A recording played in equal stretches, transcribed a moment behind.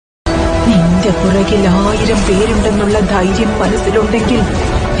നിന്റെ പുറകിൽ 1000 പേരുണ്ടെന്നുള്ള ധൈര്യം മനസ്സിലുണ്ടെങ്കിൽ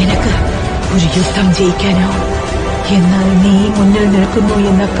നിനക്ക് ഒരു യുദ്ധം ജയിക്കാനാവും. എന്നാൽ നീ മുന്നിൽ നിൽക്കുന്നു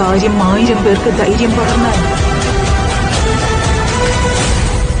എന്ന കാര്യം 1000 പേർക്ക് ധൈര്യം പകർന്നാൽ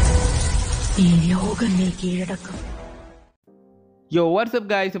ഈ ലോകം നീ കീഴടക്കും. യോ വാട്സ്ആപ്പ്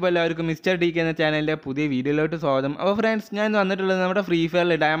ഗായ്സ്, അപ്പോൾ എല്ലാവർക്കും മിസ്റ്റർ ഡി എന്ന ചാനലിൻ്റെ പുതിയ വീഡിയോയിലോട്ട് സ്വാഗതം. അപ്പോൾ ഫ്രണ്ട്സ്, ഞാൻ വന്നിട്ടുള്ളത് നമ്മുടെ ഫ്രീ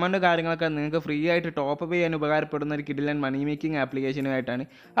ഫയറിൽ ഡയമണ്ട് കാര്യങ്ങളൊക്കെ നിങ്ങൾക്ക് ഫ്രീ ആയിട്ട് ടോപ്പ് ചെയ്യാൻ ഉപകാരപ്പെടുന്ന ഒരു കിഡിലൻ മണി മേക്കിംഗ് ആപ്ലിക്കേഷനുമായിട്ടാണ്.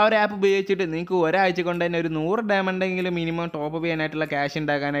 ആ ഒരു ആപ്പ് ഉപയോഗിച്ചിട്ട് നിങ്ങൾക്ക് ഒരാഴ്ച കൊണ്ട് തന്നെ ഒരു 100 ഡയമണ്ടെങ്കിലും മിനിമം ടോപ്പ് ചെയ്യാനായിട്ടുള്ള ക്യാഷ്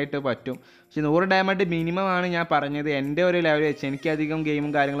ഉണ്ടാക്കാനായിട്ട് പറ്റും. പക്ഷേ 100 ഡയമണ്ട് മിനിമം ആണ് ഞാൻ പറഞ്ഞത്. എൻ്റെ ഒരു ലെവൽ വെച്ച് എനിക്കധികം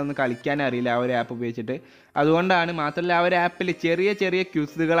ഗെയിമും കാര്യങ്ങളൊന്നും കളിക്കാൻ അറിയില്ല ആ ഒരു ആപ്പ് ഉപയോഗിച്ചിട്ട്. അതുകൊണ്ടാണ്. മാത്രമല്ല ആ ഒരു ആപ്പിൽ ചെറിയ ചെറിയ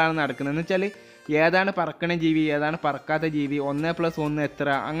ക്യൂസുകളാണ് നടക്കുന്നത്. എന്ന് വെച്ചാൽ ഏതാണ് പറക്കണ ജീവി, ഏതാണ് പറക്കാത്ത ജീവി, 1+1 എത്ര,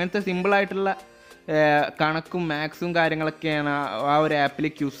 അങ്ങനത്തെ സിമ്പിളായിട്ടുള്ള കണക്കും മാത്സും കാര്യങ്ങളൊക്കെയാണ് ആ ഒരു ആപ്പിൽ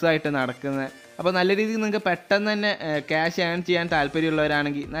ക്യൂസായിട്ട് നടക്കുന്നത്. അപ്പോൾ നല്ല രീതിക്ക് നിങ്ങൾക്ക് പെട്ടെന്ന് തന്നെ ക്യാഷ് ഏൺ ചെയ്യാൻ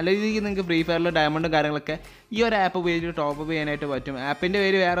താല്പര്യമുള്ളവരാണെങ്കിൽ നല്ല രീതിക്ക് നിങ്ങൾക്ക് ഫ്രീ ഫയറിൽ ഡയമണ്ടും കാര്യങ്ങളൊക്കെ ഈ ഒരു ആപ്പ് ഉപയോഗിച്ചിട്ട് ടോപ്പ് ചെയ്യാനായിട്ട് പറ്റും. ആപ്പിൻ്റെ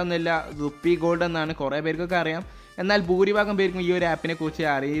പേര് വേറെ ഒന്നുമില്ല, റുപ്പി ഗോൾഡ് എന്നാണ്. കുറേ പേർക്കൊക്കെ അറിയാം, എന്നാൽ ഭൂരിഭാഗം പേർക്കും ഈ ഒരു ആപ്പിനെ കുറിച്ച്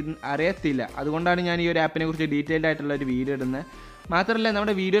അറിയത്തില്ല. അതുകൊണ്ടാണ് ഞാൻ ഈ ഒരു ആപ്പിനെ കുറിച്ച് ഡീറ്റെയിൽഡ് ആയിട്ടുള്ള ഒരു വീഡിയോ ഇടുന്നത്. മാത്രമല്ല,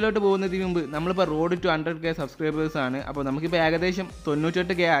 നമ്മുടെ വീഡിയോയിലോട്ട് പോകുന്നതിന് മുമ്പ് നമ്മളിപ്പോൾ റോഡ് ടു 100K സബ്സ്ക്രൈബേഴ്സാണ്. അപ്പോൾ നമുക്കിപ്പോൾ ഏകദേശം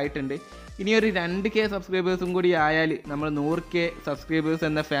 98K ആയിട്ടുണ്ട്. ഇനി ഒരു 2K സബ്സ്ക്രൈബേഴ്സും കൂടി ആയാൽ നമ്മൾ 100K സബ്സ്ക്രൈബേഴ്സ്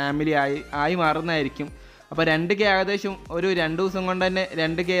എന്ന ഫാമിലി ആയി മാറുന്നതായിരിക്കും. അപ്പോൾ 2K ഏകദേശം ഒരു 2 ദിവസം കൊണ്ട് തന്നെ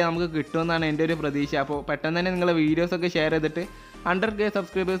 2K നമുക്ക് കിട്ടുമെന്നാണ് എൻ്റെ ഒരു പ്രതീക്ഷ. അപ്പോൾ പെട്ടെന്ന് തന്നെ നിങ്ങളെ വീഡിയോസൊക്കെ ഷെയർ ചെയ്തിട്ട് 100K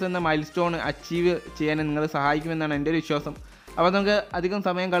സബ്സ്ക്രൈബേഴ്സ് എന്ന മൈൽ സ്റ്റോൺ അച്ചീവ് ചെയ്യാൻ നിങ്ങൾ സഹായിക്കുമെന്നാണ് എൻ്റെ ഒരു വിശ്വാസം. അപ്പോൾ നമുക്ക് അധികം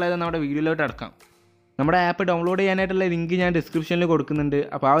സമയം കളയാതെ നമ്മുടെ വീഡിയോയിലോട്ട് അടക്കാം. നമ്മുടെ ആപ്പ് ഡൗൺലോഡ് ചെയ്യാനായിട്ടുള്ള ലിങ്ക് ഞാൻ ഡിസ്ക്രിപ്ഷനിൽ കൊടുക്കുന്നുണ്ട്.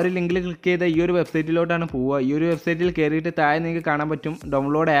 അപ്പോൾ ആ ഒരു ലിങ്കിൽ ക്ലിക്ക് ചെയ്താൽ ഈ ഒരു വെബ്സൈറ്റിലോട്ടാണ് പോവുക. ഈ ഒരു വെബ്സൈറ്റിൽ കയറിയിട്ട് താഴെ നിങ്ങൾക്ക് കാണാൻ പറ്റും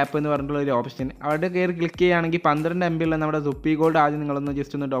ഡൗൺലോഡ് ആപ്പ് എന്ന് പറഞ്ഞിട്ടുള്ള ഒരു ഓപ്ഷൻ. അവിടെ കയറി ക്ലിക്ക് ചെയ്യുകയാണെങ്കിൽ 12 MB ഉള്ള നമ്മുടെ റുപ്പി ഗോൾഡ് ആദ്യം നിങ്ങളൊന്ന്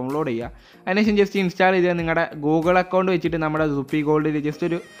ജസ്റ്റ് ഒന്ന് ഡൗൺലോഡ് ചെയ്യുക. അതിനുശേഷം ജസ്റ്റ് ഇൻസ്റ്റാൾ ചെയ്താൽ നിങ്ങളുടെ ഗൂഗിൾ അക്കൗണ്ട് വെച്ചിട്ട് നമ്മുടെ റുപ്പി ഗോൾഡിൽ ജസ്റ്റ്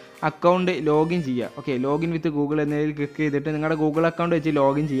ഒരു അക്കൗണ്ട് ലോഗിൻ ചെയ്യുക. ഓക്കെ, ലോഗിൻ വിത്ത് ഗൂഗിൾ എന്നതിൽ ക്ലിക്ക് ചെയ്തിട്ട് നിങ്ങളുടെ ഗൂഗിൾ അക്കൗണ്ട് വെച്ച്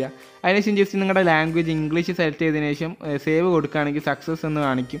ലോഗിൻ ചെയ്യുക. അതിനുശേഷം ജസ്റ്റ് നിങ്ങളുടെ ലാംഗ്വേജ് ഇംഗ്ലീഷ് സെലക്ട് ചെയ്തതിനു ശേഷം സേവ് കൊടുക്കുകയാണെങ്കിൽ സക്സസ് എന്ന്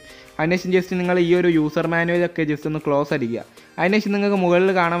കാണിക്കും. അതിനുശേഷം ജസ്റ്റ് നിങ്ങൾ ഈ ഒരു യൂസർ മാനുവലൊക്കെ ജസ്റ്റ് ഒന്ന് ക്ലോസ് അടിക്കുക. അതിനുശേഷം നിങ്ങൾക്ക് മുകളിൽ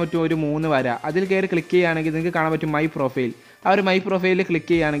കാണാൻ പറ്റും ഒരു 3 വര. അതിൽ കയറി ക്ലിക്ക് ചെയ്യുകയാണെങ്കിൽ നിങ്ങൾക്ക് കാണാൻ പറ്റും മൈ പ്രൊഫൈൽ. ആ ഒരു മൈ പ്രൊഫൈലിൽ ക്ലിക്ക്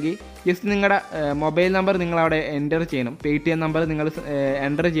ചെയ്യുകയാണെങ്കിൽ ജസ്റ്റ് നിങ്ങളുടെ മൊബൈൽ നമ്പർ നിങ്ങളവിടെ എൻ്റർ ചെയ്യണം. പേടിഎം നമ്പർ നിങ്ങൾ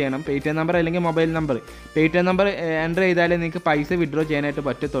എൻ്റർ ചെയ്യണം. പേടിഎം നമ്പർ അല്ലെങ്കിൽ mobile number. Paytm number enter ചെയ്താലേ നിങ്ങൾക്ക് പൈസ വിഡ്രോ ചെയ്യാനായിട്ട്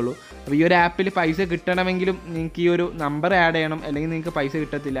പറ്റത്തുള്ളൂ. അപ്പോൾ ഈ ഒരു ആപ്പിൽ പൈസ കിട്ടണമെങ്കിലും നിങ്ങൾക്ക് ഈ ഒരു നമ്പർ ആഡ് ചെയ്യണം, അല്ലെങ്കിൽ നിങ്ങൾക്ക് പൈസ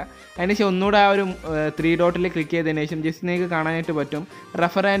കിട്ടത്തില്ല. അതിനുശേഷം ഒന്നുകൂടെ ആ ഒരു 3 ഡോട്ടിൽ ക്ലിക്ക് ചെയ്തതിന് ശേഷം ജസ്റ്റ് നിങ്ങൾക്ക് കാണാനായിട്ട് പറ്റും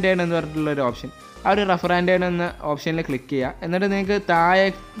റെഫർ ആൻഡ് ഏൺ എന്ന് പറഞ്ഞിട്ടുള്ളൊരു ഓപ്ഷൻ. ആ ഒരു റെഫർ ആൻഡ് ഏൺ എന്ന ഓപ്ഷനിൽ ക്ലിക്ക് ചെയ്യുക. എന്നിട്ട് നിങ്ങൾക്ക്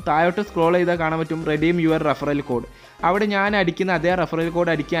താഴോട്ട് സ്ക്രോൾ ചെയ്താൽ കാണാൻ പറ്റും റെഡീം യുവർ റെഫറൽ കോഡ്. അവിടെ ഞാൻ അടിക്കുന്ന അതേ റെഫറൽ കോഡ്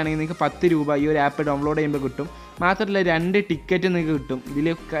അടിക്കുകയാണെങ്കിൽ നിങ്ങൾക്ക് 10 രൂപ ഈ ഒരു ആപ്പ് ഡൗൺലോഡ് ചെയ്യുമ്പോൾ കിട്ടും. മാത്രമല്ല 2 ടിക്കറ്റ് നിങ്ങൾക്ക് കിട്ടും. ഇതിൽ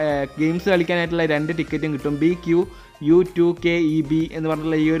ഗെയിംസ് കളിക്കാനായിട്ടുള്ള 2 ടിക്കറ്റും കിട്ടും. BQU2KEB എന്ന്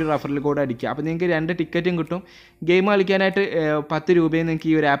പറഞ്ഞിട്ടുള്ള ഈ ഒരു റെഫറൽ കോഡ് അടിക്കുക. അപ്പോൾ നിങ്ങൾക്ക് 2 ടിക്കറ്റും കിട്ടും. ഗെയിം കളിക്കാനായിട്ട് 10 രൂപയും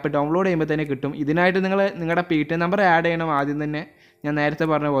നിങ്ങൾക്ക് ഈ ഒരു ആപ്പ് ഡൗൺലോഡ് ചെയ്യുമ്പോൾ തന്നെ കിട്ടും. ഇതിനായിട്ട് നിങ്ങളുടെ പേടിഎം നമ്പർ ആഡ് ചെയ്യണം ആദ്യം തന്നെ, ഞാൻ നേരത്തെ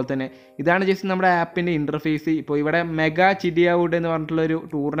പറഞ്ഞ പോലെ തന്നെ. ഇതാണ് ജസ്റ്റ് നമ്മുടെ ആപ്പിൻ്റെ ഇൻ്റർഫേസ്. ഇപ്പോൾ ഇവിടെ മെഗാ ചിഡിയൗഡ് എന്ന് പറഞ്ഞിട്ടുള്ളൊരു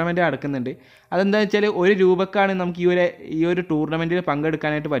ടൂർണമെൻറ്റ് നടക്കുന്നുണ്ട്. അതെന്താണെന്ന് വെച്ചാൽ 1 രൂപക്കാണ് നമുക്ക് ഈ ഒരു ടൂർണമെൻറ്റിൽ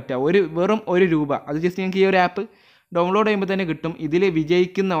പങ്കെടുക്കാനായിട്ട് പറ്റുക. വെറും 1 രൂപ. അത് ജസ്റ്റ് നിങ്ങൾക്ക് ഈ ഒരു ആപ്പ് ഡൗൺലോഡ് ചെയ്യുമ്പോൾ തന്നെ കിട്ടും. ഇതിൽ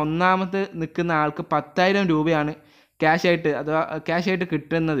വിജയിക്കുന്ന ഒന്നാമത്തെ നിൽക്കുന്ന ആൾക്ക് 10,000 രൂപയാണ് ക്യാഷായിട്ട്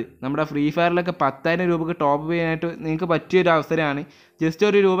കിട്ടുന്നത്. നമ്മുടെ ഫ്രീ ഫയറിലൊക്കെ 10,000 രൂപക്ക് ടോപ്പ് ചെയ്യാനായിട്ട് നിങ്ങൾക്ക് പറ്റിയൊരു അവസരമാണ്. ജസ്റ്റ്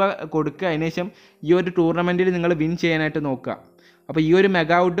 1 രൂപ കൊടുക്കുക. അതിനുശേഷം ഈ ഒരു ടൂർണമെൻറ്റിൽ നിങ്ങൾ വിൻ ചെയ്യാനായിട്ട് നോക്കുക. അപ്പോൾ ഈ ഒരു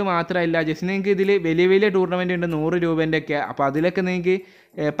മെഗാ ഔട്ട് മാത്രമല്ല, ജസ്റ്റ് നിങ്ങൾക്ക് ഇതിൽ വലിയ വലിയ ടൂർണമെൻറ്റ് ഉണ്ട് 100 രൂപേൻ്റെ ഒക്കെ. അപ്പോൾ അതിലൊക്കെ നിങ്ങൾക്ക്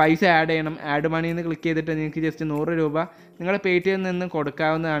പൈസ ആഡ് ചെയ്യണം. ആഡ് മണി എന്ന് ക്ലിക്ക് ചെയ്തിട്ട് നിങ്ങൾക്ക് ജസ്റ്റ് 100 രൂപ നിങ്ങളുടെ പേടിഎം നിന്ന്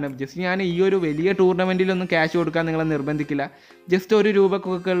കൊടുക്കാവുന്നതാണ്. ജസ്റ്റ് ഞാൻ ഈ ഒരു വലിയ ടൂർണമെൻറ്റിലൊന്നും ക്യാഷ് കൊടുക്കാൻ നിങ്ങളെ നിർബന്ധിക്കില്ല. ജസ്റ്റ് 1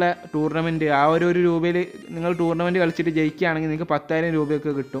 രൂപക്കൊക്കെ ഉള്ള ടൂർണമെൻറ്റ്, ആ ഒരു രൂപയിൽ നിങ്ങൾ ടൂർണമെൻറ്റ് കളിച്ചിട്ട് ജയിക്കുകയാണെങ്കിൽ നിങ്ങൾക്ക് 10,000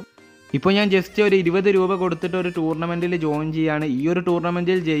 രൂപയൊക്കെ കിട്ടും. ഇപ്പോൾ ഞാൻ ജസ്റ്റ് ഒരു 20 രൂപ കൊടുത്തിട്ട് ഒരു ടൂർണമെൻറ്റിൽ ജോയിൻ ചെയ്യുകയാണ്. ഈ ഒരു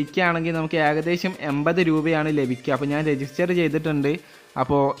ടൂർണമെൻറ്റിൽ ജയിക്കുകയാണെങ്കിൽ നമുക്ക് ഏകദേശം 80 രൂപയാണ് ലഭിക്കുക. അപ്പോൾ ഞാൻ രജിസ്റ്റർ ചെയ്തിട്ടുണ്ട്.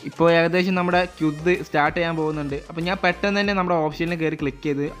 ഇപ്പോൾ ഏകദേശം നമ്മുടെ ക്യൂസ് സ്റ്റാർട്ട് ചെയ്യാൻ പോകുന്നുണ്ട്. അപ്പോൾ ഞാൻ പെട്ടെന്ന് തന്നെ നമ്മുടെ ഓപ്ഷനിൽ കയറി ക്ലിക്ക്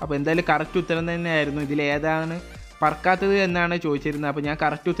ചെയ്ത്, അപ്പോൾ എന്തായാലും കറക്റ്റ് ഉത്തരം തന്നെയായിരുന്നു. ഇതിൽ ഏതാണ് പറക്കാത്തത് എന്നാണ് ചോദിച്ചിരുന്നത്. അപ്പോൾ ഞാൻ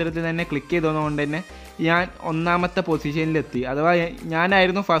കറക്റ്റ് ഉത്തരത്തിൽ തന്നെ ക്ലിക്ക് ചെയ്തതുകൊണ്ട് തന്നെ ഞാൻ 1ാമത്തെ പൊസിഷനിലെത്തി. അഥവാ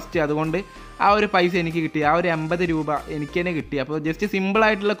ഞാനായിരുന്നു ഫസ്റ്റ്. അതുകൊണ്ട് ആ ഒരു പൈസ എനിക്ക് കിട്ടി. ആ ഒരു 80 രൂപ എനിക്ക് തന്നെ കിട്ടി. അപ്പോൾ ജസ്റ്റ്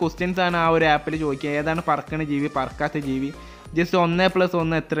സിമ്പിളായിട്ടുള്ള ക്വസ്റ്റ്യൻസാണ് ആ ഒരു ആപ്പിൽ ചോദിക്കുക. ഏതാണ് പറക്കണ ജീവി, പറക്കാത്ത ജീവി, ജസ്റ്റ്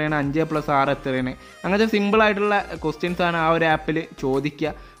 1+1 എത്രയാണ്, 5+6 എത്രയാണ്, അങ്ങനത്തെ സിമ്പിളായിട്ടുള്ള ക്വസ്റ്റ്യൻസാണ് ആ ഒരു ആപ്പിൽ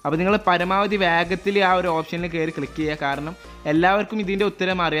ചോദിക്കുക. അപ്പോൾ നിങ്ങൾ പരമാവധി വേഗത്തിൽ ആ ഒരു ഓപ്ഷനിൽ കയറി ക്ലിക്ക് ചെയ്യുക. കാരണം എല്ലാവർക്കും ഇതിൻ്റെ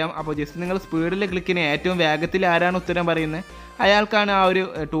ഉത്തരം അറിയാം. അപ്പോൾ ജസ്റ്റ് നിങ്ങൾ സ്പീഡിൽ ക്ലിക്ക് ചെയ്യുക. ഏറ്റവും വേഗത്തിൽ ആരാണ് ഉത്തരം പറയുന്നത് അയാൾക്കാണ് ആ ഒരു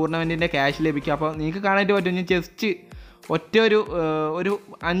ടൂർണമെൻറ്റിൻ്റെ ക്യാഷ് ലഭിക്കുക. അപ്പോൾ നിങ്ങൾക്ക് കാണാനായിട്ട് പറ്റും. ഞാൻ ജസ്റ്റ് ഒരു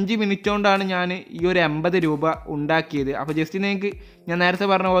 5 മിനിറ്റ് കൊണ്ടാണ് ഞാൻ ഈ ഒരു 80 രൂപ ഉണ്ടാക്കിയത്. അപ്പോൾ ജസ്റ്റ് നിങ്ങൾക്ക് ഞാൻ നേരത്തെ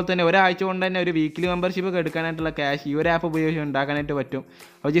പറഞ്ഞ പോലെ തന്നെ ഒരാഴ്ച കൊണ്ട് തന്നെ ഒരു വീക്കിലി മെമ്പർഷിപ്പ് ഒക്കെ എടുക്കാനായിട്ടുള്ള ക്യാഷ് ഈ ഒരു ആപ്പ് ഉപയോഗിച്ച് ഉണ്ടാക്കാനായിട്ട് പറ്റും.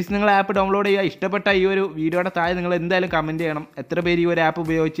 അപ്പോൾ ജസ്റ്റ് നിങ്ങൾ ആപ്പ് ഡൗൺലോഡ് ചെയ്യുക. ഇഷ്ടപ്പെട്ട ഈ ഒരു വീഡിയോയുടെ താഴെ നിങ്ങൾ എന്തായാലും കമൻറ്റ് ചെയ്യണം. എത്ര പേര് ഈ ഒരു ആപ്പ്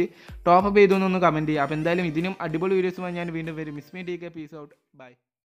ഉപയോഗിച്ച് ടോപ്പ് അപ്പ് ചെയ്തു എന്നൊന്ന് കമൻറ്റ് ചെയ്യുക. അപ്പോൾ എന്തായാലും ഇതിനും അടിപൊളി വീഡിയോസുമായി ഞാൻ വീണ്ടും വരും. Miss me take A peace out. By.